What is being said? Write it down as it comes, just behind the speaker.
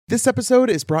This episode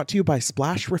is brought to you by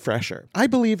Splash Refresher. I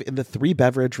believe in the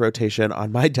 3-beverage rotation on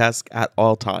my desk at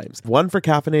all times. One for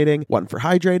caffeinating, one for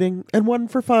hydrating, and one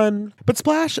for fun. But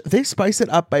Splash, they spice it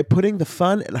up by putting the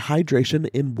fun and hydration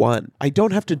in one. I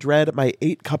don't have to dread my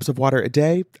 8 cups of water a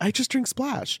day. I just drink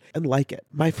Splash and like it.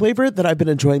 My flavor that I've been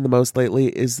enjoying the most lately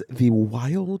is the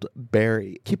Wild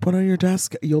Berry. Keep one on your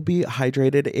desk. You'll be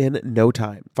hydrated in no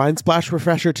time. Find Splash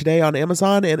Refresher today on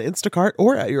Amazon and Instacart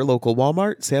or at your local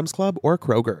Walmart, Sam's Club, or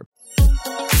Kroger.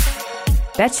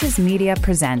 Betches Media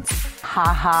presents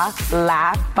Ha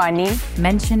laugh, funny.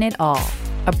 Mention It All,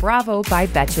 a Bravo by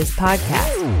Betches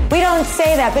podcast. We don't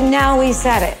say that, but now we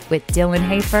said it. With Dylan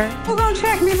Hafer. Who gonna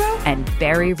check me, bro? And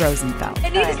Barry Rosenfeld. I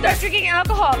need to start drinking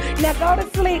alcohol. Now go to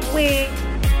sleep, we.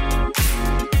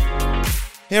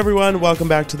 Hey everyone, welcome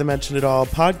back to the Mention It All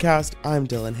podcast. I'm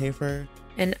Dylan Hafer.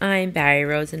 And I'm Barry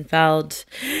Rosenfeld.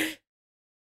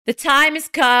 The time has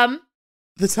come.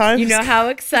 The time. You know how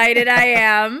excited I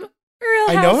am.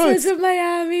 Real Housewives of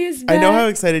Miami is back. I know how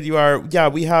excited you are. Yeah,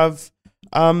 we have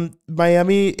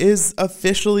Miami is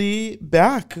officially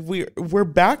back. We're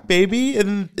back, baby,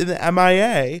 in the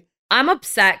MIA. I'm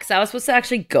upset because I was supposed to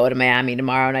actually go to Miami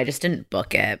tomorrow and I just didn't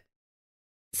book it.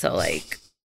 So like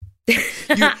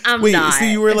I'm not. So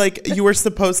you were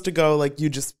supposed to go, like you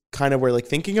just kind of were like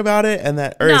thinking about it, and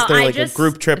that, or no, is there like a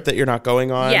group trip that you're not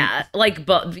going on?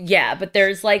 Yeah, but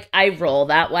there's like, I roll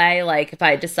that way. Like if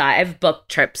I decide, I've booked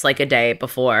trips like a day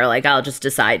before, like I'll just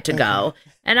decide to go,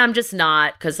 and I'm just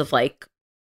not because of like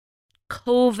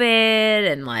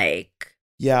COVID and like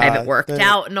I haven't worked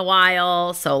out in a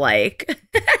while, so like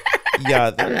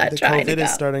yeah, the COVID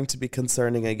is starting to be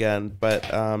concerning again, but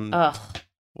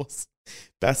we'll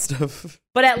best of.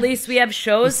 But at least we have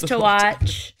shows to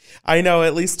watch. I know.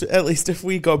 At least if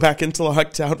we go back into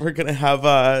lockdown, we're gonna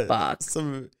have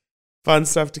some fun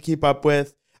stuff to keep up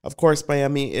with. Of course,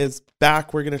 Miami is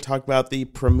back. We're gonna talk about the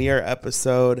premiere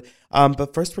episode.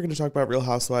 But first, we're gonna talk about Real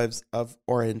Housewives of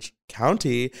Orange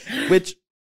County, which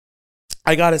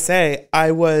I gotta say,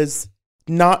 I was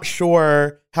not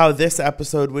sure how this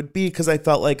episode would be because I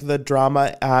felt like the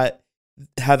drama at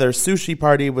Heather's sushi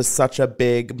party was such a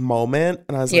big moment,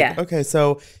 and I was like, okay,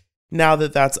 so now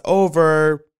that that's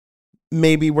over,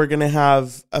 maybe we're gonna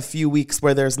have a few weeks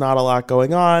where there's not a lot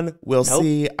going on. We'll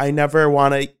see. I never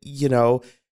want to,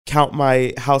 count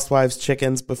my housewives'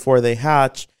 chickens before they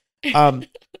hatch. But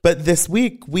this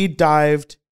week we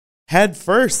dived head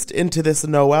first into this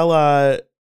Noella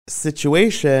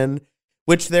situation,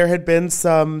 which there had been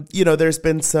some, there's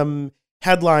been some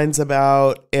headlines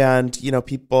about, and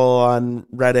people on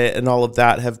Reddit and all of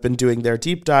that have been doing their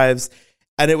deep dives,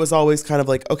 and it was always kind of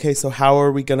like, okay, so how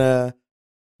are we gonna,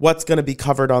 what's gonna be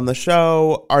covered on the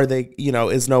show? Are they,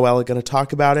 is Noella gonna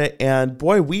talk about it? And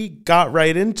boy, we got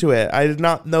right into it. I did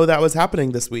not know that was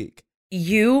happening this week.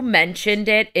 You mentioned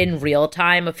it in real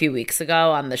time a few weeks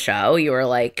ago on the show. You were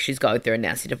like, she's going through a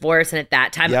nasty divorce, and at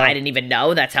that time I didn't even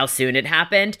know that's how soon it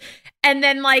happened. And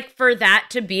then, like, for that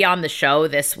to be on the show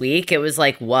this week, it was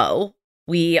like, whoa,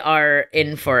 we are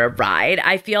in for a ride.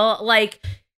 I feel like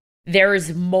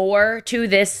there's more to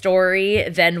this story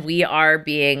than we are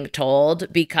being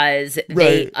told because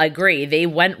they agree. They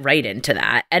went right into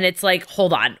that. And it's like,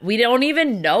 hold on, we haven't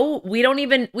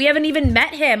even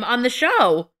met him on the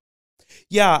show.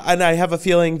 Yeah, and I have a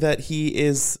feeling that he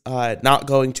is not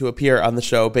going to appear on the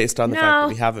show based on the fact that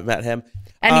we haven't met him.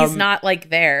 And he's not, like,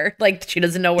 there. Like, she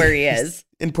doesn't know where he is.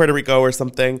 In Puerto Rico or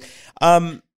something.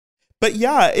 But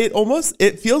yeah,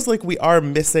 it feels like we are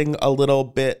missing a little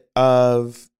bit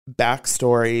of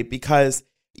backstory because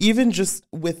even just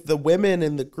with the women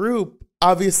in the group,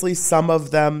 obviously some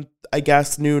of them, I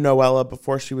guess, knew Noella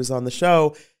before she was on the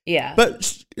show. Yeah.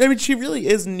 But, she really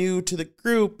is new to the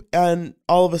group. And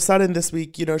all of a sudden this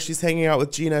week, she's hanging out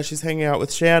with Gina, she's hanging out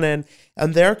with Shannon,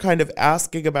 and they're kind of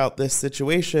asking about this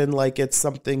situation like it's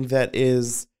something that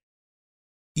is,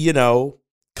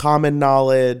 common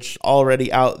knowledge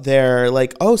already out there.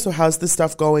 Like, oh, so how's this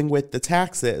stuff going with the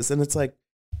taxes? And it's like,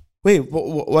 wait,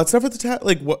 what's up with the tax?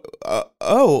 Like, what?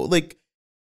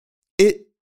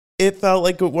 It felt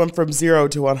like it went from 0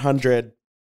 to 100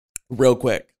 real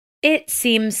quick. It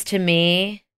seems to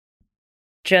me,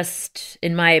 just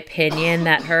in my opinion,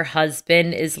 that her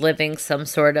husband is living some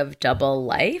sort of double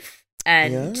life.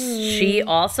 And she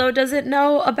also doesn't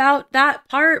know about that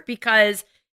part because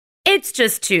it's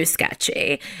just too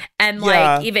sketchy. And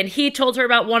like, even he told her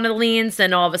about one of the liens,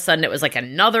 and all of a sudden it was like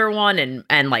another one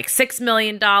and like $6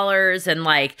 million. And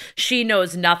like, she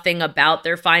knows nothing about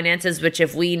their finances, which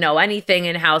if we know anything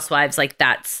in Housewives, like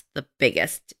that's the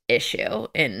biggest issue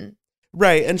in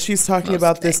Right. And she's talking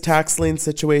about this tax lien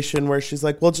situation where she's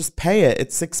like, well, just pay it.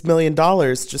 It's $6 million.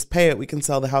 Just pay it. We can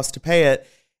sell the house to pay it.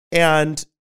 And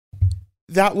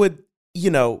that would,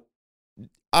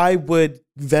 I would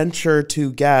venture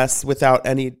to guess without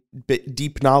any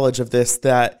deep knowledge of this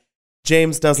that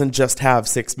James doesn't just have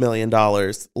 $6 million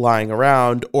lying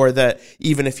around, or that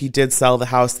even if he did sell the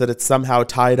house, that it's somehow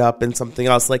tied up in something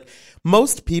else. Like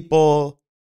most people,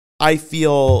 I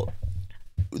feel,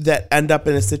 that end up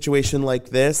in a situation like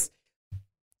this,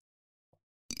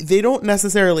 they don't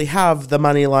necessarily have the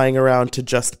money lying around to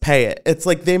just pay it. It's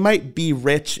like they might be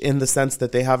rich in the sense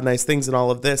that they have nice things and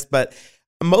all of this, but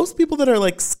most people that are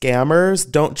like scammers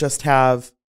don't just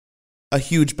have a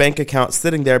huge bank account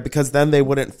sitting there, because then they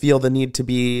wouldn't feel the need to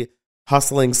be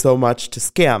hustling so much to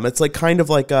scam. It's like kind of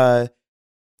like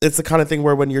it's the kind of thing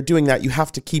where when you're doing that, you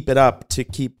have to keep it up to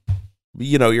keep,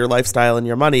 your lifestyle and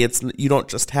your money. You don't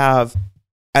just have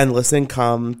endless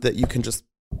income that you can just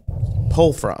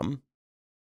pull from.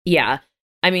 Yeah.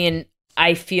 I mean,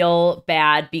 I feel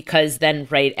bad because then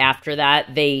right after that,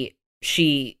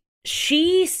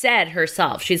 she said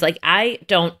herself, she's like, I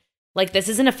don't, like, this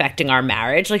isn't affecting our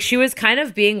marriage. Like, she was kind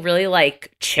of being really,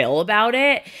 like, chill about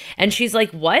it. And she's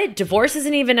like, what? Divorce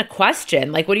isn't even a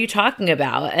question. Like, what are you talking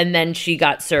about? And then she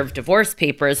got served divorce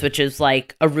papers, which is,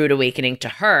 like, a rude awakening to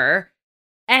her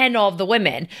and all of the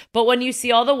women. But when you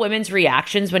see all the women's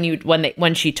reactions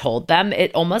when she told them,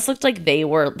 it almost looked like they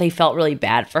felt really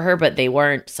bad for her, but they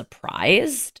weren't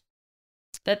surprised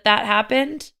that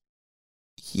happened.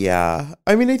 Yeah.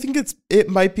 I mean, I think it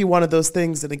might be one of those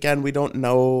things. And again, we don't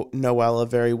know Noella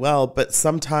very well, but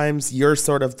sometimes you're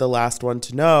sort of the last one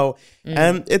to know.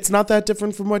 And it's not that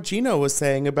different from what Gina was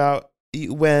saying about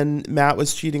when Matt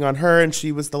was cheating on her and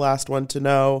she was the last one to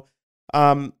know.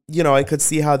 I could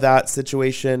see how that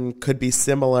situation could be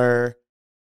similar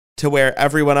to where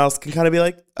everyone else can kind of be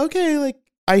like, okay, like,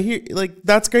 I hear, like,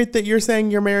 that's great that you're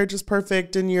saying your marriage is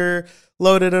perfect and you're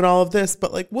loaded and all of this,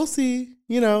 but like, we'll see,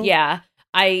 Yeah.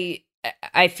 I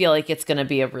feel like it's going to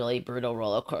be a really brutal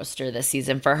roller coaster this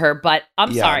season for her. But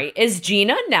I'm sorry, is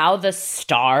Gina now the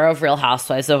star of Real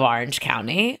Housewives of Orange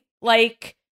County?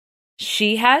 Like,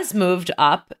 she has moved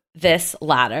up this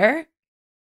ladder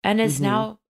and is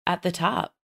now at the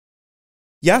top.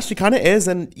 Yeah, she kind of is.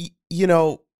 And,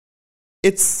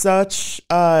 it's such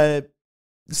a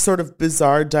sort of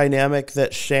bizarre dynamic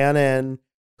that Shannon,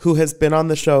 who has been on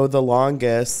the show the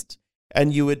longest,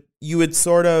 and you would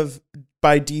sort of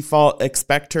by default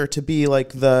expect her to be like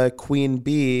the queen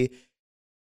bee,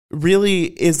 really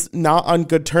is not on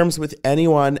good terms with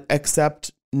anyone except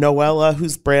Noella,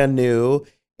 who's brand new,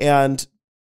 and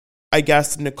I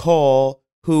guess Nicole,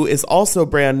 who is also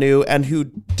brand new and who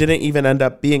didn't even end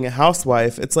up being a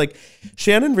housewife. It's like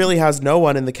Shannon really has no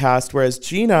one in the cast, whereas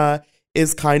Gina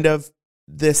is kind of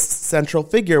this central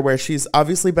figure where she's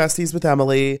obviously besties with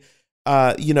Emily.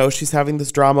 She's having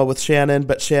this drama with Shannon,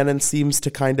 but Shannon seems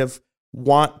to kind of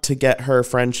want to get her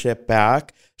friendship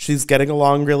back. She's getting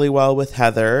along really well with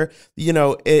Heather.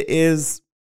 It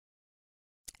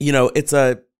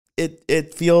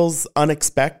feels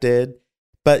unexpected,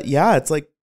 but yeah, it's like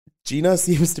Gina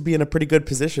seems to be in a pretty good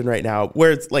position right now,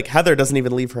 where it's like Heather doesn't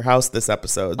even leave her house this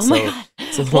episode. Oh my God.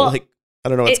 It's a little like, I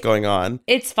don't know what's going on.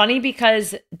 It's funny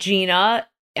because Gina,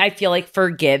 I feel like,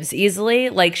 forgives easily.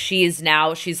 Like she's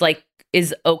like,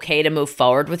 is okay to move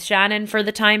forward with Shannon for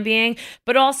the time being.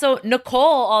 But also Nicole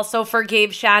also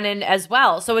forgave Shannon as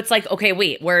well. So it's like, okay,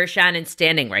 wait, where is Shannon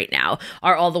standing right now?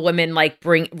 Are all the women like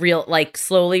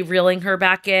slowly reeling her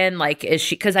back in? Like, is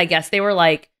she, because I guess they were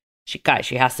like, she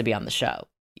has to be on the show.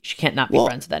 She can't not be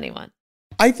friends with anyone.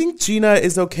 I think Gina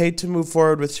is okay to move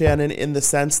forward with Shannon in the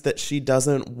sense that she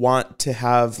doesn't want to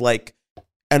have like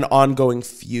an ongoing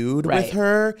feud with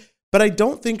her. But I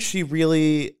don't think she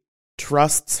really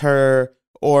trusts her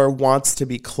or wants to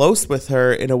be close with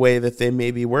her in a way that they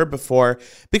maybe were before,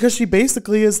 because she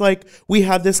basically is like, we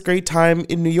had this great time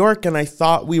in New York and I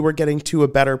thought we were getting to a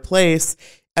better place.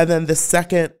 And then the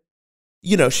second,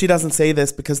 she doesn't say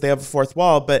this because they have a fourth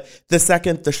wall, but the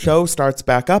second the show starts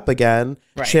back up again,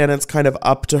 Shannon's kind of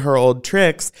up to her old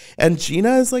tricks. And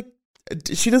Gina is like,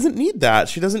 she doesn't need that.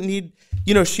 She doesn't need,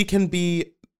 she can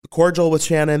be cordial with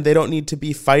Shannon. They don't need to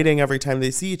be fighting every time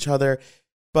they see each other.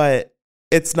 But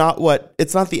it's not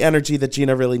the energy that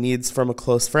Gina really needs from a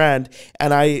close friend.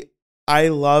 And I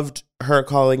loved her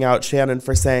calling out Shannon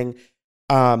for saying,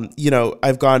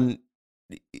 I've gone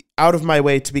out of my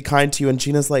way to be kind to you. And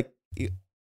Gina's like,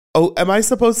 oh, am I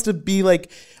supposed to be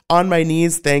like on my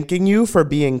knees thanking you for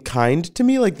being kind to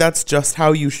me? Like, that's just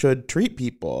how you should treat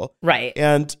people. Right.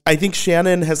 And I think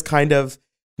Shannon has kind of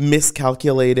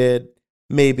miscalculated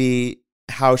maybe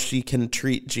how she can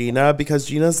treat Gina, because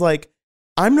Gina's like,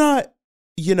 I'm not,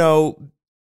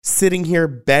 sitting here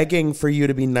begging for you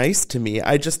to be nice to me.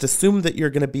 I just assume that you're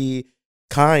going to be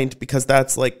kind because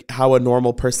that's like how a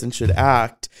normal person should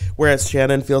act. Whereas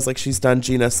Shannon feels like she's done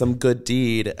Gina some good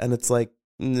deed. And it's like,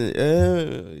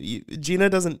 Gina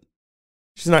doesn't,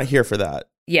 she's not here for that.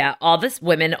 Yeah, all this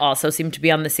women also seem to be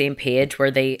on the same page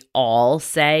where they all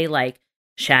say, like,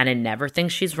 Shannon never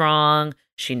thinks she's wrong.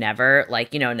 She never,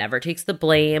 never takes the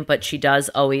blame, but she does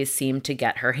always seem to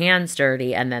get her hands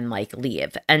dirty and then,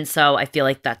 leave. And so I feel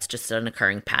like that's just an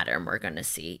occurring pattern we're going to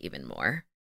see even more.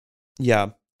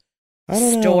 Yeah. I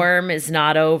don't know. Storm is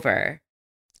not over.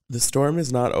 The storm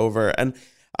is not over. And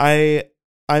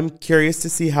I'm curious to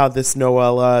see how this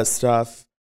Noella stuff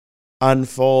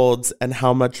unfolds and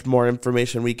how much more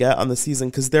information we get on the season,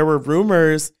 because there were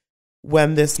rumors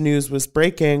when this news was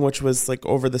breaking, which was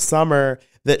over the summer,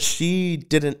 that she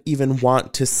didn't even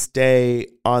want to stay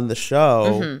on the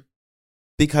show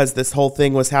because this whole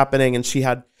thing was happening and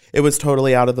it was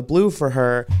totally out of the blue for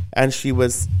her. And she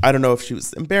was, I don't know if she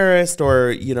was embarrassed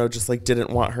or, just didn't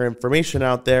want her information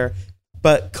out there.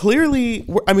 But clearly,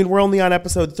 we're only on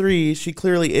episode 3. She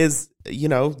clearly is,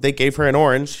 they gave her an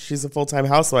orange. She's a full-time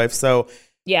housewife. So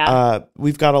yeah,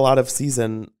 we've got a lot of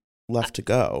season left to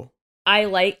go.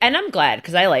 And I'm glad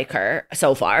because I like her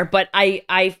so far, but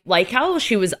I like how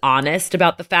she was honest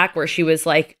about the fact where she was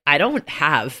like, I don't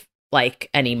have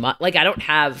any money, I don't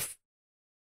have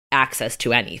access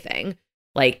to anything.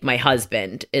 My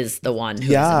husband is the one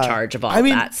who's in charge of all of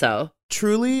that. So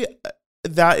truly,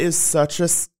 that is such a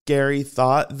scary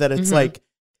thought that it's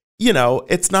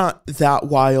it's not that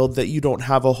wild that you don't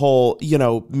have a whole,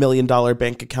 $1 million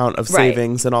bank account of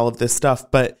savings and all of this stuff.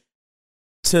 But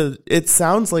it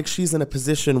sounds like she's in a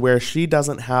position where she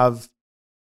doesn't have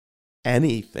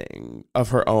anything of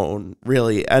her own,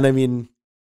 really. And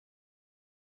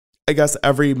I guess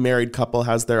every married couple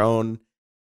has their own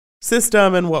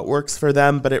system and what works for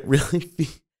them, but it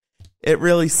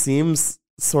really seems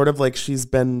sort of like she's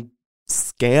been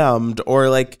scammed or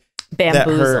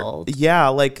bamboozled.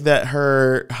 That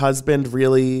her husband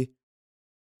really,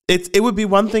 it would be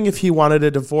one thing if he wanted a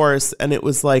divorce and it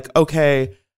was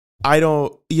okay, I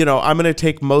don't, I'm going to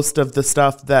take most of the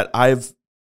stuff that I've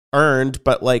earned,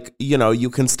 but you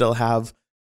can still have,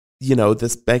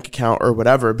 this bank account or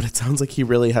whatever. But it sounds like he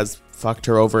really has fucked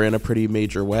her over in a pretty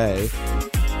major way.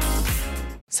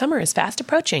 Summer is fast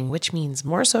approaching, which means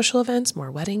more social events,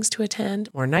 more weddings to attend,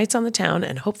 more nights on the town,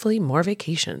 and hopefully more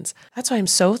vacations. That's why I'm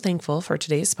so thankful for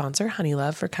today's sponsor,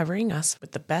 Honeylove, for covering us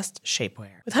with the best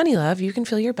shapewear. With Honeylove, you can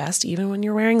feel your best even when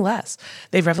you're wearing less.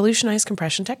 They've revolutionized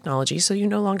compression technology, so you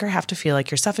no longer have to feel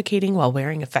like you're suffocating while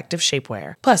wearing effective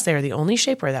shapewear. Plus, they are the only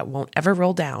shapewear that won't ever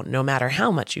roll down, no matter how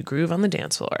much you groove on the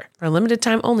dance floor. For a limited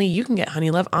time only, you can get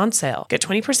Honeylove on sale. Get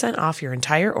 20% off your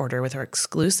entire order with our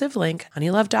exclusive link,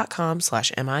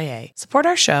 honeylove.com/MIA. Support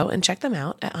our show and check them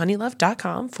out at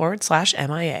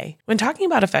honeylove.com/MIA. When talking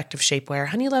about effective shapewear,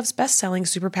 Honeylove's best-selling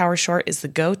Superpower Short is the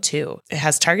go-to. It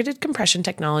has targeted compression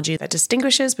technology that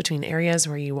distinguishes between areas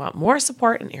where you want more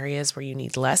support and areas where you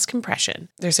need less compression.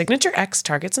 Their Signature X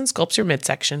targets and sculpts your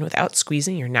midsection without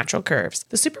squeezing your natural curves.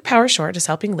 The Superpower Short is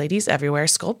helping ladies everywhere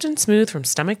sculpt and smooth from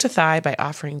stomach to thigh by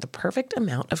offering the perfect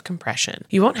amount of compression.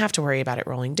 You won't have to worry about it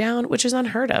rolling down, which is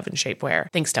unheard of in shapewear,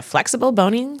 thanks to flexible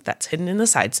boning that's hidden in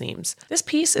the side seams. This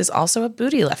piece is also a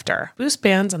booty lifter. Boost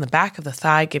bands on the back of the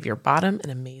thigh give your bottom an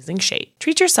amazing shape.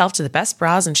 Treat yourself to the best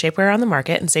bras and shapewear on the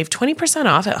market and save 20%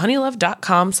 off at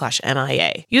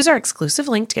honeylove.com/MIA. Use our exclusive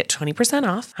link to get 20%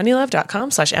 off,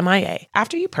 honeylove.com/MIA.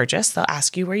 After you purchase, they'll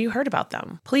ask you where you heard about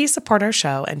them. Please support our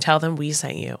show and tell them we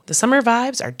sent you. The summer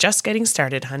vibes are just getting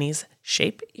started, honeys.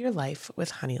 Shape your life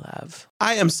with Honeylove.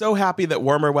 I am so happy that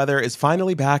warmer weather is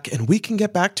finally back and we can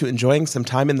get back to enjoying some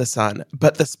time in the sun.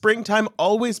 But the springtime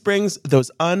always brings those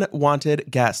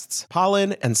unwanted guests,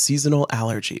 pollen and seasonal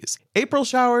allergies. April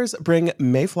showers bring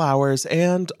May flowers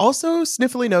and also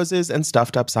sniffly noses and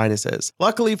stuffed up sinuses.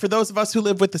 Luckily, for those of us who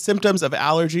live with the symptoms of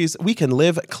allergies, we can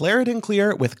live Claritin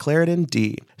Clear with Claritin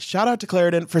D. Shout out to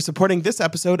Claritin for supporting this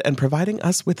episode and providing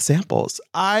us with samples.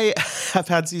 I have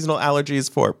had seasonal allergies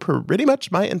for pretty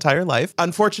much my entire life.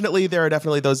 Unfortunately, there are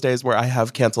definitely those days where I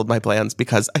have canceled my plans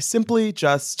because I simply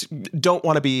just don't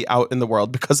want to be out in the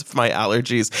world because of my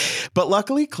allergies. But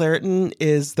luckily, Claritin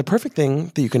is the perfect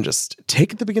thing that you can just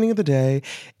take at the beginning of the day,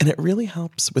 and it really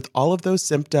helps with all of those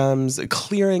symptoms,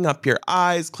 clearing up your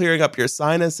eyes, clearing up your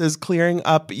sinuses, clearing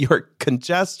up your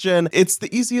congestion. It's the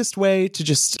easiest way to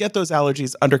just get those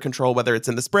allergies under control, whether it's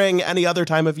in the spring, any other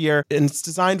time of year, and it's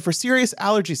designed for serious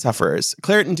allergy sufferers.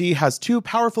 Claritin D has 2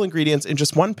 powerful ingredients ingredients in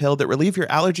just one pill that relieve your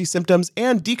allergy symptoms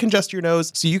and decongest your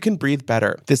nose so you can breathe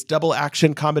better. This double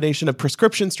action combination of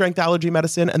prescription strength allergy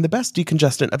medicine and the best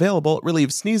decongestant available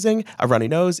relieves sneezing, a runny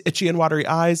nose, itchy and watery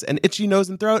eyes, an itchy nose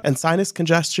and throat, and sinus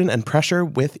congestion and pressure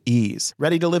with ease.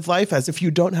 Ready to live life as if you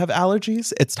don't have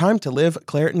allergies? It's time to live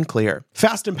Claritin Clear.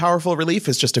 Fast and powerful relief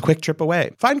is just a quick trip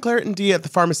away. Find Claritin D at the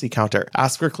pharmacy counter.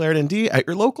 Ask for Claritin D at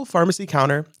your local pharmacy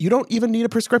counter. You don't even need a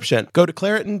prescription. Go to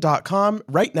Claritin.com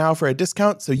right now for a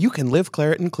discount so you can live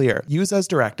Claritin Clear. Use as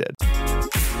directed.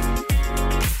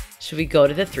 Should we go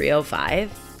to the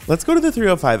 305? Let's go to the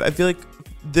 305. I feel like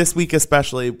this week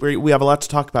especially, we have a lot to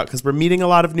talk about because we're meeting a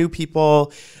lot of new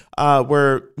people.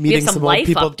 We're meeting some life old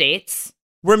people. Updates.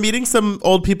 We're meeting some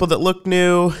old people that look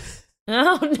new.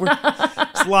 Oh, no.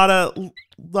 There's a lot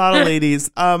of ladies.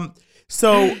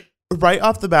 So right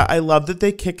off the bat, I love that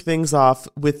they kick things off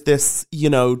with this,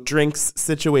 drinks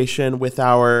situation with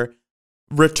our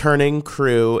returning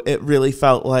crew. It really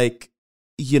felt like,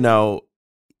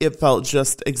 it felt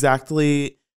just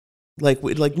exactly like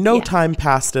no time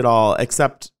passed at all,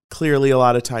 except clearly a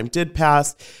lot of time did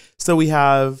pass. So we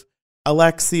have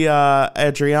Alexia,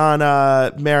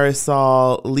 Adriana,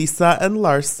 Marisol, Lisa, and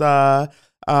Larsa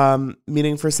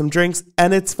meeting for some drinks.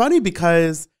 And it's funny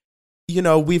because,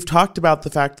 we've talked about the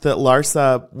fact that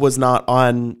Larsa was not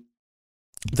on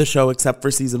the show except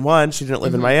for season 1. She didn't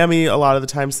live in Miami a lot of the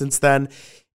time since then.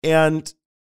 And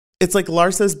it's like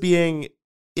Larsa's being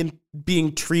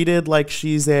treated like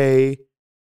she's a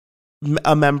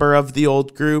member of the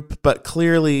old group, but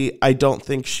clearly I don't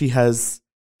think she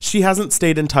hasn't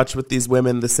stayed in touch with these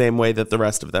women the same way that the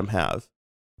rest of them have.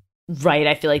 Right.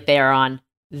 I feel like they are on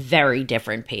very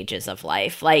different pages of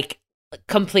life, like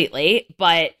completely.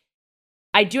 But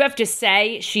I do have to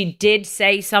say, she did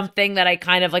say something that I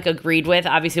kind of agreed with.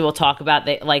 Obviously, we'll talk about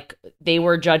that. They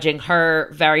were judging her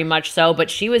very much so, but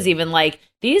she was even like,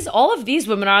 all of these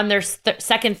women are on their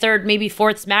second, third, maybe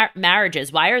fourth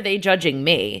marriages. Why are they judging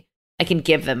me? I can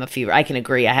give them a few. I can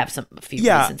agree. I have a few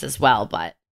reasons as well,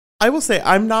 but I will say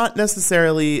I'm not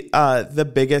necessarily the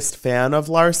biggest fan of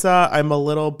Larsa. I'm a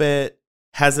little bit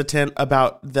hesitant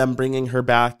about them bringing her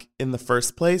back in the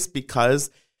first place because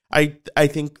I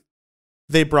think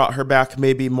they brought her back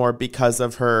maybe more because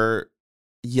of her,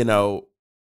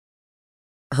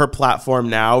 her platform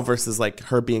now versus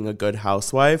her being a good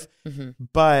housewife.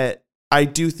 But I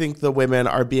do think the women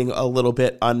are being a little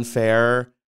bit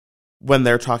unfair when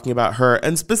they're talking about her.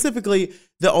 And specifically,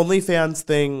 the OnlyFans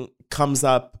thing comes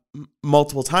up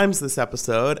multiple times this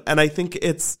episode. And I think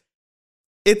it's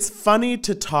funny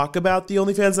to talk about the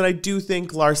OnlyFans. And I do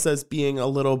think Larsa's being a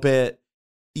little bit,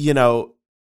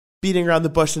 beating around the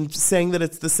bush and saying that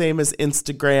it's the same as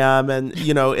Instagram. And,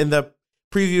 in the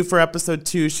preview for episode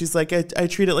 2, she's like, I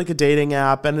treat it like a dating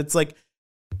app. And it's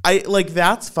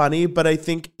that's funny, but I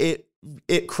think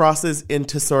it crosses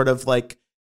into sort of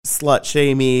slut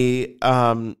shamey,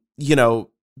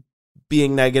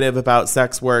 being negative about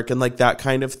sex work and that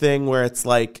kind of thing where it's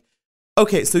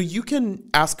okay, so you can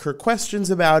ask her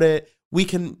questions about it. We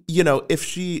can,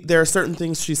 if there are certain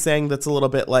things she's saying that's a little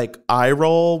bit eye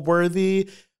roll worthy,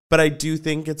 but I do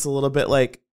think it's a little bit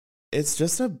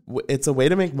it's a way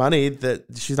to make money that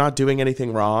she's not doing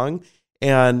anything wrong.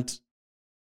 And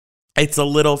it's a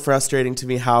little frustrating to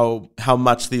me how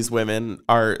much these women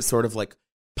are sort of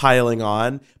piling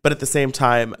on. But at the same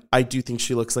time, I do think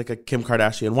she looks like a Kim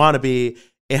Kardashian wannabe.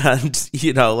 And,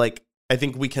 I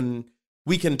think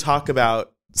we can talk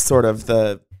about sort of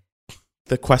the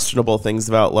questionable things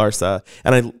about Larsa.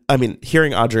 And I mean,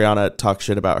 hearing Adriana talk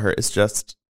shit about her is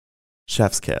just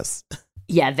chef's kiss.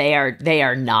 Yeah, they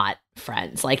are not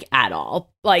friends at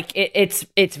all.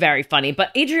 It's very funny.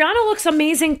 But Adriana looks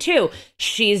amazing too.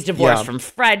 She's divorced from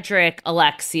Frederick.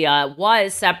 Alexia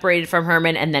was separated from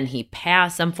Herman and then he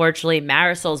passed, unfortunately.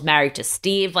 Marisol's married to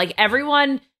Steve.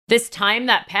 Everyone, this time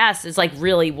that passed is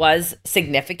really was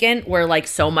significant where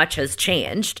so much has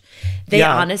changed. They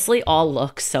honestly all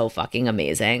look so fucking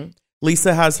amazing.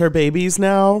 Lisa has her babies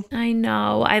now. I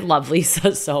know. I love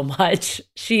Lisa so much.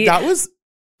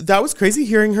 That was crazy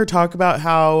hearing her talk about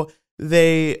how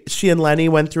she and Lenny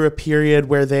went through a period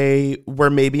where they were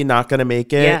maybe not going to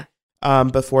make it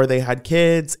before they had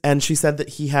kids. And she said that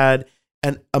he had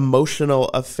an emotional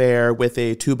affair with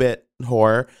a 2-bit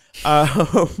whore.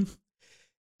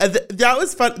 That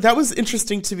was fun. That was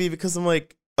interesting to me because I'm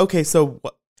okay, so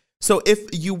if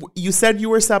you said you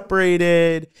were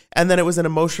separated and then it was an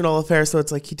emotional affair, so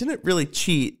it's he didn't really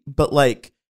cheat, but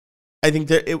I think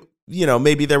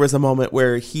maybe there was a moment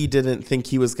where he didn't think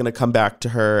he was going to come back to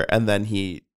her and then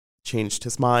he changed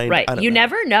his mind. Right. You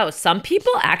never know. Some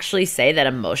people actually say that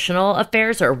emotional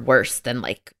affairs are worse than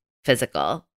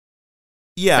physical.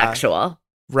 sexual.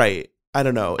 Right. I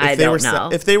don't know.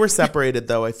 If they were separated,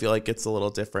 though, I feel like it's a little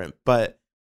different. But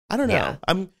I don't know.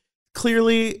 Yeah.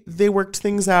 Clearly, they worked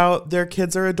things out. Their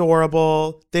kids are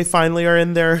adorable. They finally are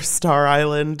in their Star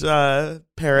Island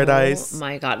paradise. Oh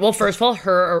my God. Well, first of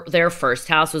all, their first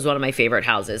house was one of my favorite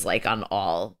houses, like on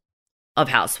all of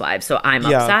Housewives. So I'm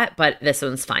upset, but this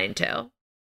one's fine too.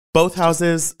 Both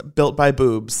houses built by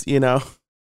boobs, you know?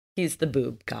 He's the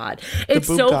boob god. It's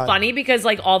so funny because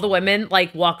like all the women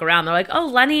like walk around. They're like, oh,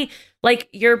 Lenny, like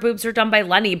your boobs are done by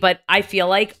Lenny. But I feel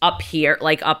like up here,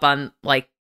 like up on like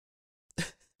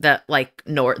the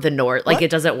north, like it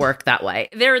doesn't work that way.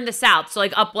 They're in the South. So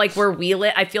like up like where we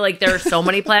live, I feel like there are so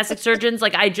many plastic surgeons.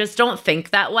 Like I just don't think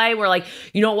that way. Where like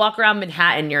you don't walk around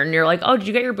Manhattan, you're like, oh, did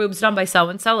you get your boobs done by so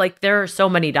and so? Like there are so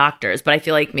many doctors, but I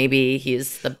feel like maybe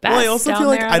he's the best. Well, I also feel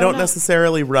like I don't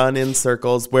necessarily run in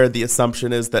circles where the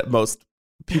assumption is that most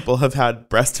people have had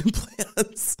breast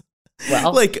implants.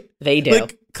 Well, like they do.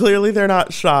 Like clearly they're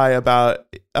not shy about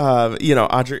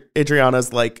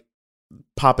Adriana's like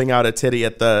popping out a titty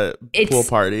at the pool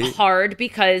party. It's hard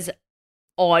because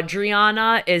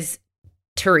Audriana is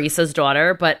Teresa's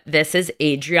daughter, but this is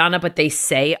Adriana, but they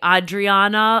say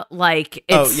Adriana. Like,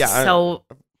 it's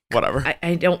whatever.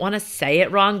 I don't want to say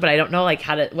it wrong, but I don't know like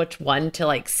which one to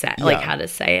like say, like how to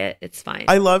say it. It's fine.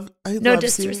 I love no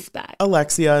disrespect.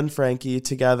 Alexia and Frankie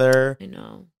together. I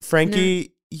know.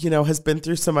 Frankie, has been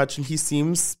through so much, and he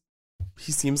seems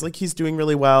like he's doing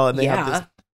really well. And they have this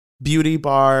beauty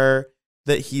bar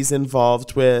that he's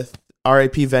involved with,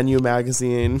 RIP Venue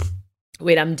magazine.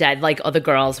 Wait, I'm dead. Like all the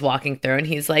girls walking through and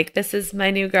he's like, this is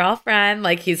my new girlfriend.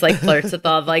 Like he's like flirts with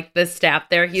all of like the staff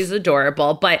there. He's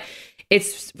adorable. But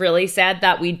it's really sad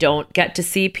that we don't get to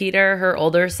see Peter, her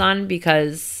older son,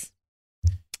 because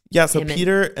so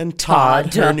Peter and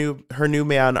Todd, her new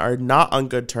man, are not on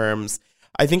good terms.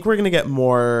 I think we're gonna get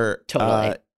more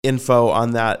info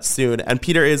on that soon. And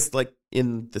Peter is like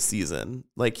in the season.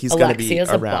 Like he's gonna be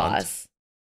around.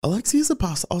 Alexia's a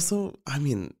boss. Also, I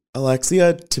mean,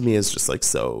 Alexia to me is just like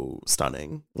so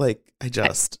stunning. Like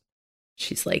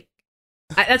she's like,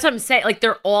 that's what I'm saying. Like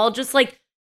they're all just like,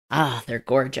 they're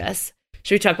gorgeous.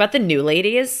 Should we talk about the new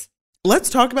ladies? Let's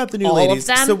talk about the new ladies.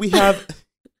 So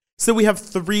we have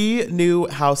 3 new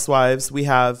housewives. We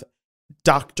have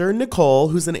Dr. Nicole,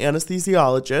 who's an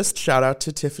anesthesiologist. Shout out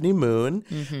to Tiffany Moon.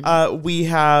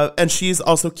 Mm-hmm. And she's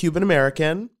also Cuban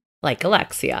American. Like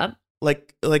Alexia.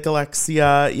 Like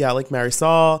Alexia, like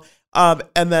Marisol.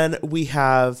 And then we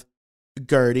have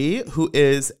Gertie, who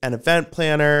is an event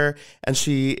planner, and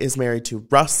she is married to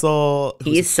Russell.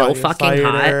 He's so fucking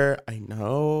hot. I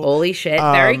know. Holy shit.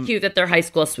 Very cute that they're high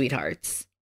school sweethearts.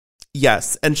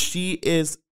 Yes. And she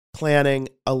is planning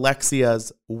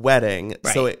Alexia's wedding.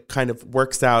 Right. So it kind of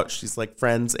works out. She's like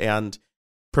friends and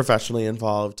professionally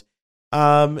involved.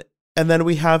 And then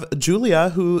we have Julia,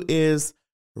 who is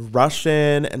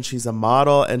Russian, and she's a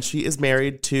model, and she is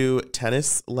married to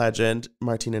tennis legend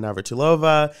Martina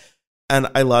Navratilova. And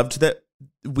I loved that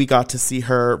we got to see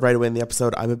her right away in the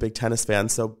episode. I'm a big tennis fan,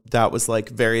 so that was like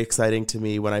very exciting to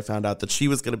me when I found out that she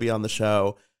was going to be on the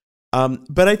show.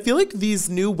 But I feel like these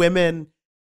new women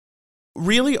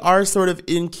really are sort of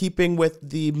in keeping with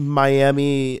the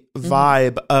Miami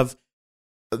vibe of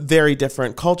very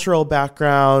different cultural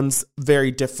backgrounds,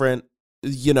 very different,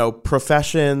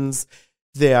 professions.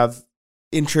 They have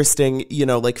interesting,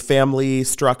 like family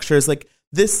structures. Like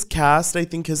this cast, I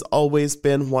think, has always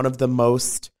been one of the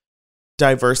most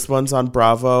diverse ones on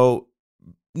Bravo,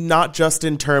 not just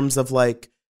in terms of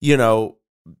like,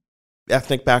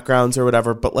 ethnic backgrounds or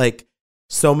whatever, but like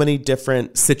so many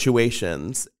different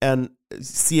situations. And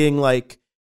seeing like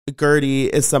Gertie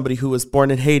is somebody who was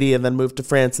born in Haiti and then moved to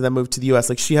France and then moved to the US.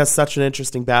 Like she has such an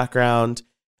interesting background.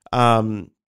 And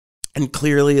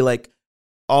clearly like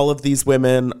all of these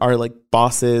women are like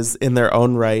bosses in their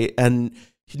own right. And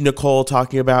Nicole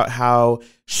talking about how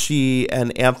she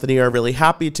and Anthony are really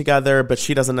happy together, but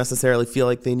she doesn't necessarily feel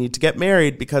like they need to get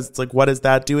married because it's like, what is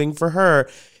that doing for her?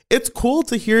 It's cool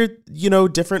to hear,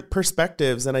 different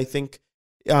perspectives. And I think,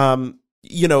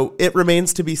 it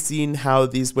remains to be seen how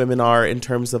these women are in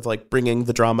terms of like bringing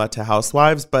the drama to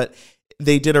Housewives, but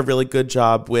they did a really good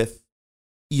job with,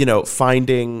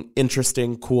 finding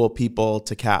interesting, cool people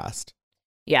to cast.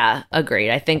 Yeah, agreed.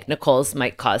 I think Nicole's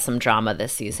might cause some drama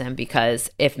this season because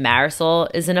if Marisol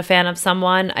isn't a fan of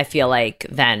someone, I feel like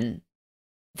then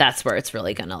that's where it's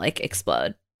really going to like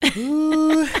explode.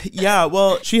 Ooh, yeah,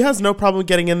 well, she has no problem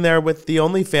getting in there with the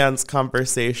OnlyFans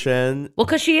conversation. Well,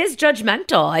 because she is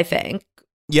judgmental, I think.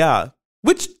 Yeah,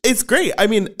 which is great. I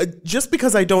mean, just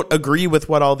because I don't agree with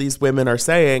what all these women are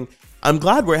saying, I'm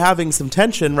glad we're having some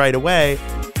tension right away.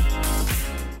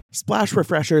 Splash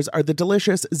Refreshers are the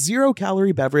delicious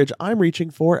zero-calorie beverage I'm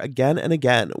reaching for again and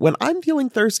again when I'm feeling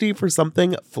thirsty for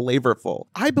something flavorful.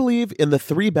 I believe in the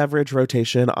 3-beverage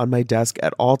rotation on my desk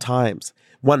at all times.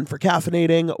 One for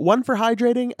caffeinating, one for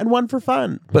hydrating, and one for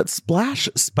fun. But Splash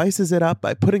spices it up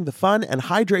by putting the fun and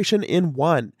hydration in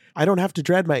one. I don't have to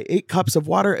dread my 8 cups of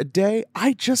water a day.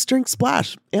 I just drink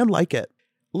Splash and like it.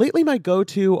 Lately, my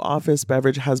go-to office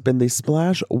beverage has been the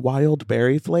Splash Wild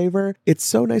Berry flavor. It's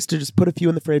so nice to just put a few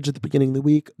in the fridge at the beginning of the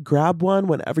week, grab one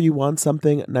whenever you want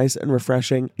something nice and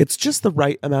refreshing. It's just the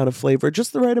right amount of flavor,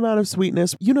 just the right amount of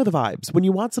sweetness. You know the vibes. When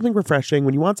you want something refreshing,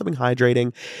 when you want something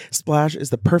hydrating, Splash is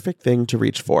the perfect thing to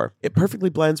reach for. It perfectly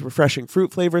blends refreshing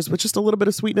fruit flavors with just a little bit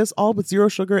of sweetness, all with 0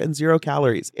 sugar and 0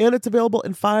 calories. And it's available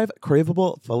in 5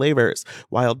 craveable flavors.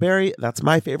 Wild Berry, that's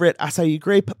my favorite, acai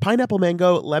grape, pineapple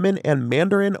mango, lemon, and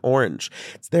mandarin orange.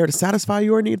 It's there to satisfy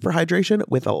your need for hydration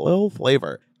with a little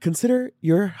flavor. Consider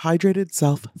your hydrated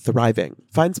self thriving.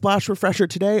 Find Splash Refresher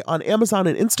today on Amazon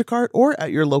and Instacart or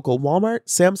at your local Walmart,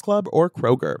 Sam's Club, or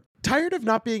Kroger. Tired of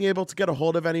not being able to get a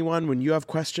hold of anyone when you have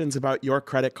questions about your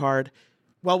credit card?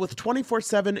 Well, with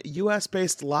 24/7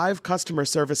 US-based live customer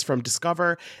service from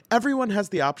Discover, everyone has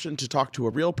the option to talk to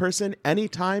a real person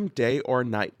anytime, day or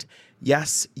night.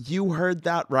 Yes, you heard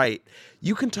that right.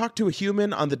 You can talk to a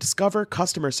human on the Discover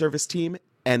customer service team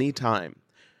anytime.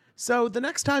 So the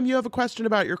next time you have a question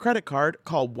about your credit card,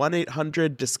 call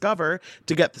 1-800-DISCOVER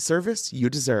to get the service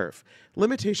you deserve.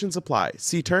 Limitations apply.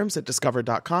 See terms at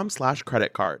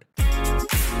discover.com/creditcard.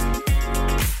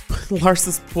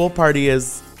 Larsa's pool party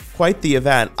is quite the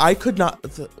event. I could not...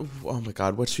 oh my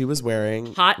God, what she was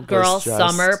wearing. Hot girl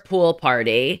summer pool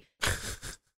party.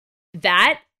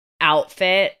 That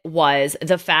outfit was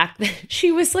the fact that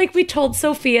she was like, we told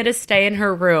Sophia to stay in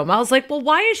her room. I was like, well,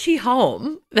 why is she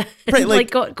home? Right,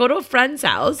 like go to a friend's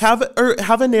house. Have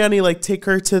a nanny like take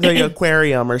her to the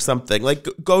aquarium or something. Like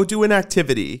go do an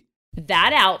activity.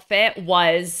 That outfit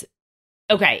was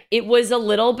okay. It was a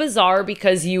little bizarre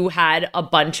because you had a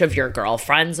bunch of your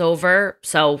girlfriends over.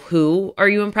 So who are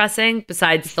you impressing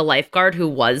besides the lifeguard, who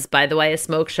was, by the way, a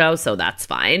smoke show? So that's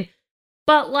fine.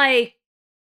 But like,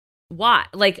 why?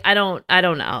 Like, I don't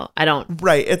know.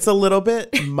 Right. It's a little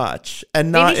bit much.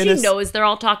 And not maybe she knows they're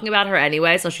all talking about her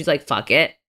anyway. So she's like, fuck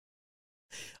it.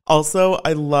 Also,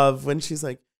 I love when she's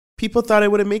like, people thought I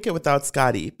wouldn't make it without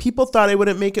Scotty. People thought I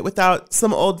wouldn't make it without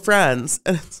some old friends.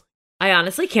 And it's, I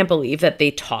honestly can't believe that they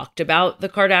talked about the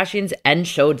Kardashians and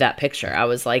showed that picture. I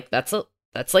was like, that's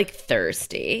like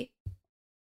thirsty.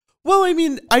 Well, I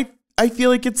mean, I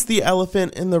feel like it's the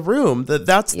elephant in the room.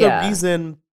 That's the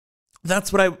reason.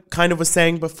 That's what I kind of was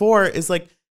saying before, is like,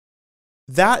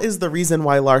 that is the reason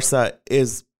why Larsa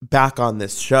is back on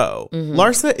this show. Mm-hmm.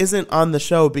 Larsa isn't on the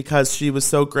show because she was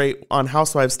so great on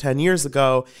Housewives 10 years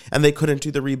ago and they couldn't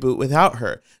do the reboot without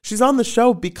her. She's on the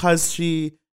show because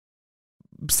she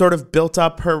sort of built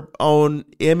up her own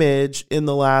image in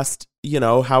the last,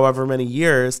 however many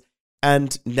years.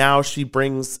 And now she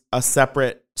brings a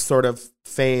separate sort of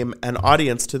fame and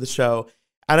audience to the show.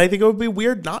 And I think it would be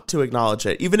weird not to acknowledge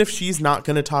it. Even if she's not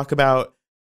going to talk about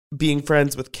being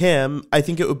friends with Kim, I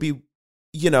think it would be,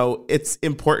 it's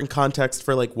important context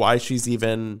for like why she's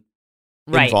even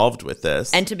involved with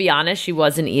this. And to be honest, she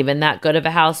wasn't even that good of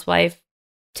a housewife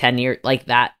 10 years like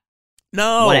that.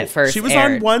 No, when it first she was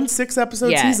aired. On one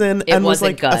 6-episode season and was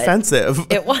like good. Offensive.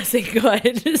 It wasn't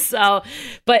good. So,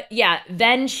 but yeah,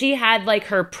 then she had like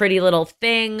her pretty little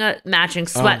thing, matching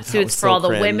sweatsuits for all the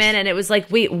women, and it was like,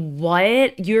 wait,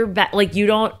 what? You're like, you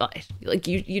don't like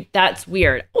you. That's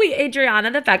weird. Wait,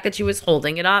 Adriana, the fact that she was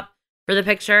holding it up for the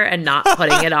picture and not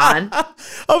putting it on.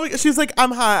 Oh, she was like, I'm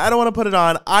hot. I don't want to put it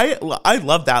on. I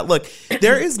love that. Look,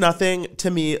 there is nothing to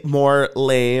me more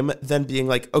lame than being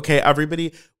like, okay,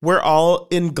 everybody, we're all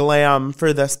in glam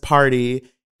for this party.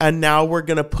 And now we're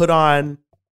going to put on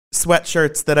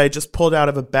sweatshirts that I just pulled out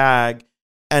of a bag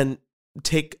and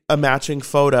take a matching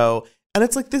photo. And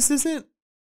it's like, this isn't,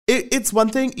 it's one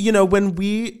thing, when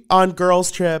we on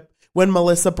Girls Trip, when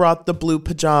Melissa brought the blue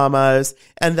pajamas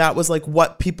and that was like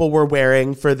what people were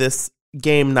wearing for this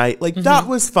game night. Like that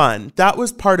was fun. That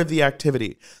was part of the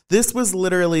activity. This was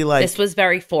literally like. This was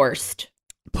very forced.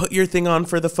 Put your thing on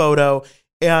for the photo.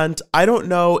 And I don't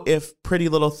know if Pretty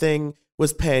Little Thing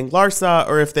was paying Larsa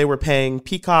or if they were paying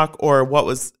Peacock or what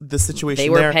was the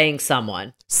situation there. They were paying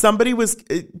someone. Pretty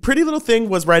Little Thing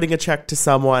was writing a check to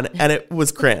someone and it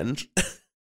was cringe.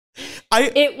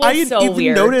 I so even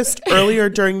weird. noticed earlier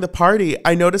during the party,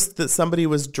 I noticed that somebody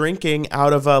was drinking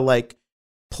out of a like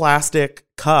plastic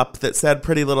cup that said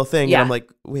Pretty Little Thing. Yeah. And I'm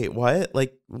like, wait, what?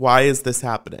 Like, why is this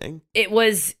happening? It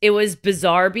was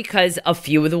bizarre because a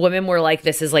few of the women were like,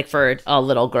 this is like for a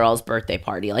little girl's birthday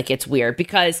party. Like, it's weird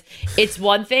because it's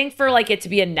one thing for like it to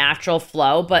be a natural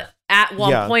flow, but at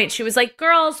one point she was like,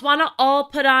 girls, want to all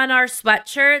put on our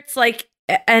sweatshirts like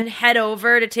and head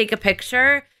over to take a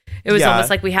picture. It was almost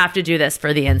like we have to do this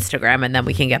for the Instagram and then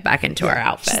we can get back into our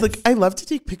outfits. She's like, I love to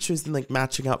take pictures in like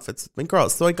matching outfits with my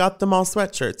girls. So I got them all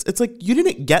sweatshirts. It's like, you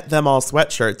didn't get them all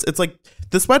sweatshirts. It's like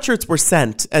the sweatshirts were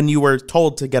sent and you were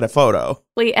told to get a photo.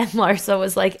 Wait, and Larsa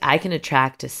was like, I can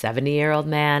attract a 70-year-old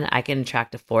man. I can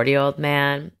attract a 40-year-old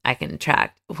man. I can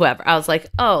attract whoever. I was like,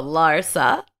 oh,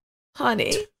 Larsa,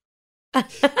 honey.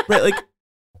 Right. Like,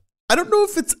 I don't know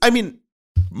if it's, I mean,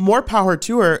 more power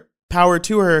to her.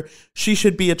 She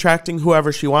should be attracting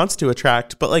whoever she wants to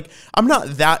attract, but like, I'm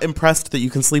not that impressed that you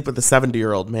can sleep with a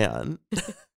 70-year-old man.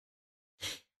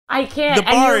 I can't. The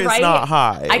bar is not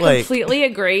high. I completely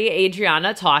agree.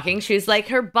 Adriana talking, she's like,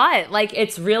 her butt, like,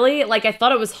 it's really like, I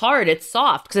thought it was hard. It's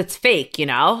soft because it's fake, you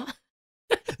know.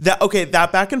 That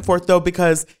back and forth though,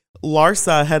 because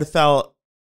Larsa had felt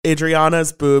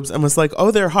Adriana's boobs and was like,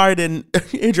 oh, they're hard, and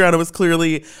Adriana was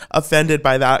clearly offended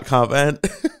by that comment.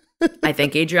 I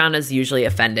think Adriana's usually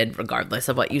offended regardless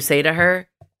of what you say to her.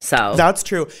 So that's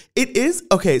true. It is.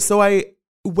 Okay. So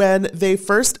when they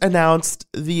first announced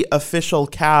the official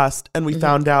cast and we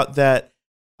found out that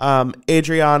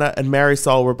Adriana and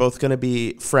Marisol were both going to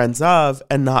be friends of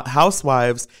and not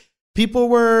housewives, people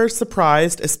were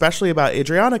surprised, especially about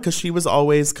Adriana, because she was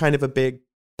always kind of a big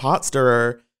pot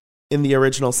stirrer in the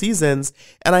original seasons.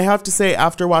 And I have to say,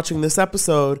 after watching this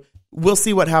episode, we'll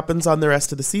see what happens on the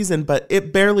rest of the season, but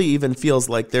it barely even feels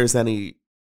like there's any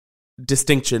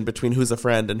distinction between who's a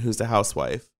friend and who's a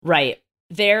housewife. Right.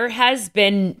 There has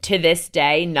been, to this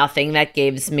day, nothing that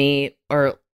gives me,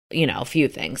 or, you know, a few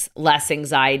things, less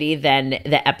anxiety than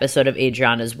the episode of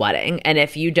Adriana's wedding. And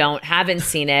if you haven't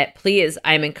seen it, please,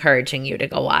 I'm encouraging you to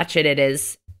go watch it.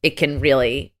 It can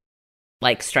really,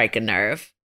 like, strike a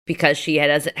nerve because she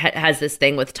has this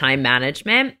thing with time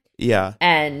management. Yeah.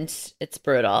 And it's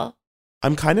brutal.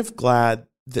 I'm kind of glad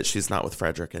that she's not with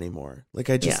Frederick anymore.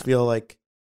 Like, I just feel like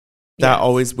that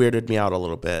always weirded me out a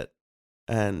little bit.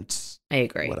 And I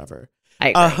agree. Whatever. I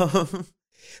agree.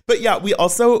 But yeah, we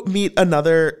also meet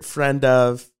another friend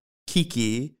of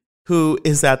Kiki who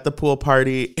is at the pool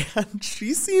party, and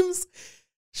she seems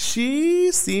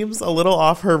a little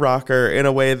off her rocker in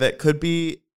a way that could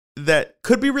be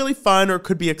really fun or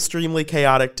could be extremely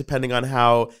chaotic depending on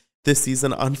how this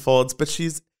season unfolds. But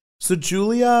so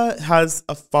Julia has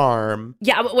a farm.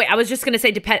 Yeah, wait, I was just going to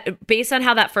say, based on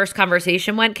how that first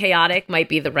conversation went, chaotic might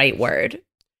be the right word.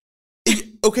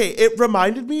 Okay, it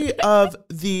reminded me of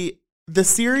the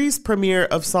series premiere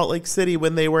of Salt Lake City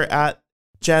when they were at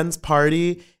Jen's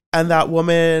party, and that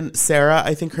woman, Sarah,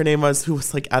 I think her name was, who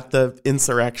was like at the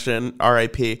insurrection,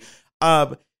 R.I.P.,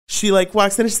 she like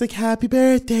walks in and she's like, happy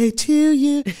birthday to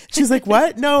you. She's like,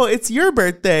 what? No, it's your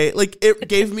birthday. Like, it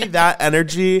gave me that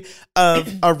energy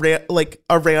of a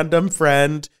random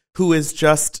friend who is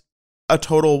just a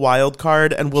total wild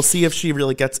card, and we'll see if she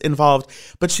really gets involved.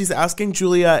 But she's asking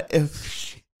Julia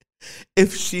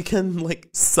if she can like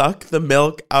suck the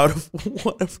milk out of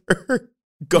one of her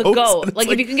goats. The goat. Like,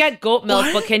 if you can get goat milk,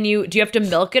 what? But do you have to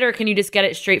milk it, or can you just get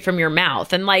it straight from your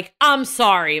mouth? And like, I'm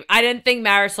sorry, I didn't think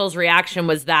Marisol's reaction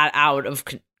was that out of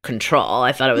control.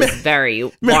 I thought it was very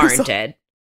warranted.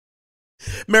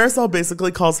 Marisol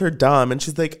basically calls her dumb, and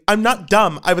she's like, I'm not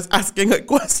dumb. I was asking a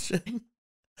question.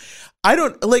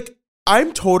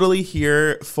 I'm totally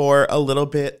here for a little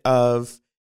bit of,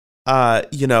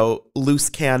 loose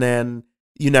cannon,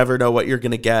 you never know what you're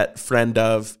going to get, friend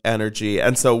of energy.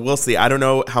 And so we'll see. I don't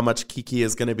know how much Kiki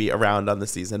is going to be around on the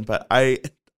season, but I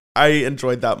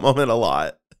enjoyed that moment a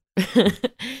lot.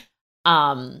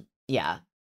 Yeah.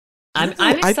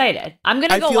 I'm excited. I'm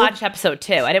going to go watch episode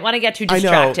 2. I didn't want to get too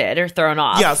distracted or thrown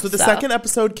off. Yeah, so the second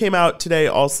episode came out today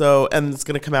also, and it's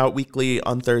going to come out weekly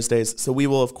on Thursdays. So we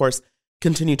will, of course,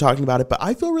 continue talking about it. But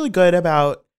I feel really good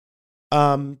about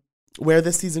where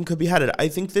this season could be headed. I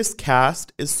think this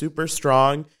cast is super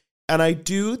strong. And I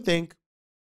do think,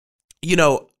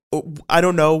 I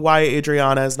don't know why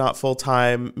Adriana is not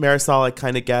full-time. Marisol, I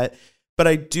kind of get. But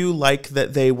I do like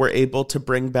that they were able to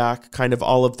bring back kind of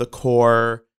all of the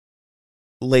core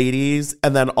ladies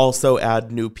and then also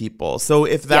add new people. So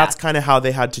if that's kind of how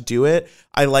they had to do it,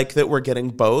 I like that we're getting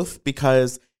both,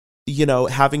 because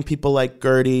having people like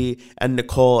Gertie and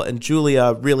Nicole and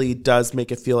Julia really does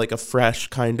make it feel like a fresh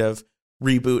kind of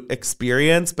reboot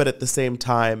experience. But at the same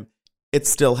time, it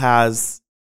still has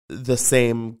the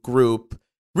same group.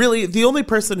 Really, the only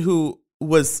person who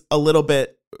was a little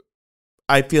bit,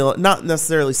 I feel, not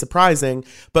necessarily surprising,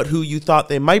 but who you thought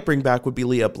they might bring back would be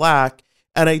Leah Black.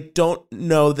 And I don't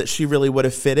know that she really would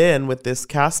have fit in with this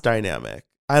cast dynamic.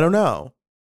 I don't know.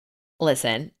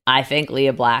 Listen, I think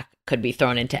Leah Black could be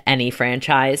thrown into any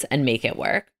franchise and make it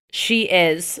work. She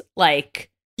is like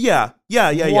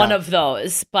one of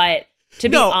those. But to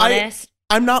be honest,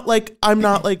 I'm not like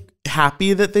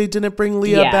happy that they didn't bring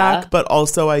Leah back, but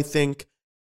also I think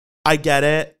I get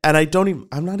it. And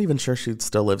I'm not even sure she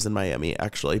still lives in Miami,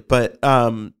 actually, but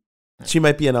she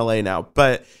might be in LA now.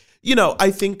 But, you know,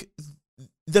 I think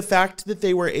the fact that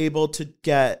they were able to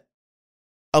get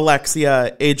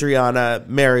Alexia, Adriana,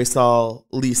 Marisol,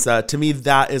 Lisa, to me,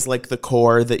 that is like the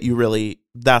core that you really,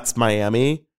 that's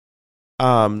Miami.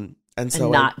 And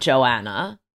not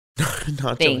Joanna.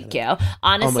 Thank you.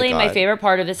 Honestly, my favorite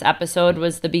part of this episode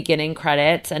was the beginning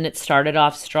credits, and it started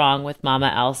off strong with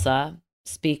Mama Elsa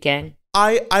speaking.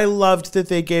 I loved that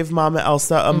they gave Mama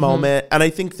Elsa a moment, and I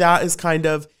think that is kind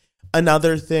of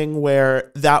another thing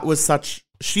where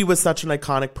she was such an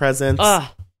iconic presence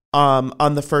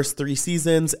on the first 3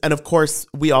 seasons, and of course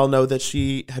we all know that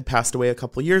she had passed away a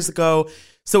couple years ago,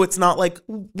 so it's not like,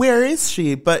 where is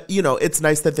she? But, you know, it's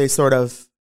nice that they sort of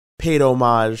paid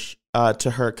homage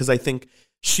to her, because I think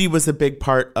she was a big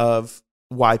part of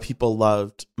why people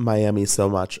loved Miami so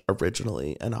much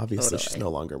originally, and obviously she's no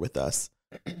longer with us.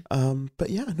 But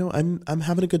yeah, no, I'm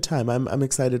having a good time. I'm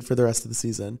excited for the rest of the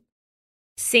season.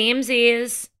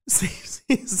 Samesies.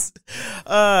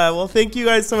 Well, thank you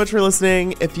guys so much for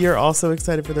listening. If you're also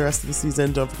excited for the rest of the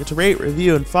season, don't forget to rate,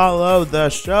 review, and follow the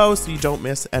show so you don't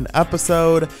miss an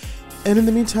episode. And in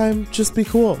the meantime, just be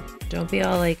cool. Don't be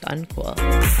all like uncool.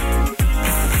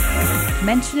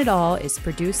 Mention It All is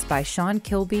produced by Sean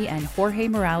Kilby and Jorge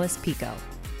Morales Pico.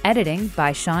 Editing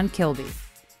by Sean Kilby.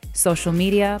 Social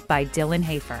media by Dylan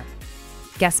Hafer.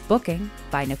 Guest booking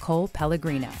by Nicole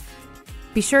Pellegrino.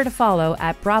 Be sure to follow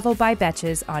at Bravo by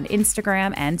Betches on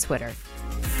Instagram and Twitter.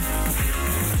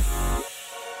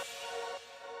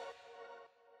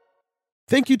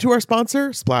 Thank you to our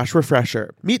sponsor, Splash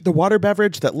Refresher. Meet the water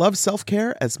beverage that loves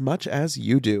self-care as much as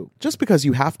you do. Just because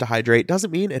you have to hydrate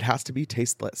doesn't mean it has to be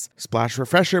tasteless. Splash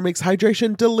Refresher makes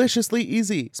hydration deliciously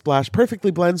easy. Splash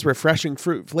perfectly blends refreshing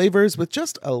fruit flavors with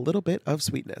just a little bit of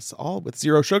sweetness, all with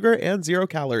 0 sugar and 0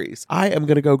 calories. I am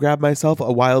going to go grab myself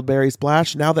a wild berry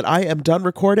splash now that I am done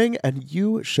recording, and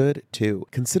you should too.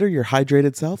 Consider your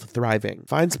hydrated self thriving.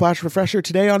 Find Splash Refresher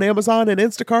today on Amazon and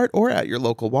Instacart, or at your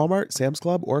local Walmart, Sam's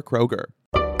Club, or Kroger.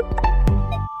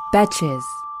 Betches.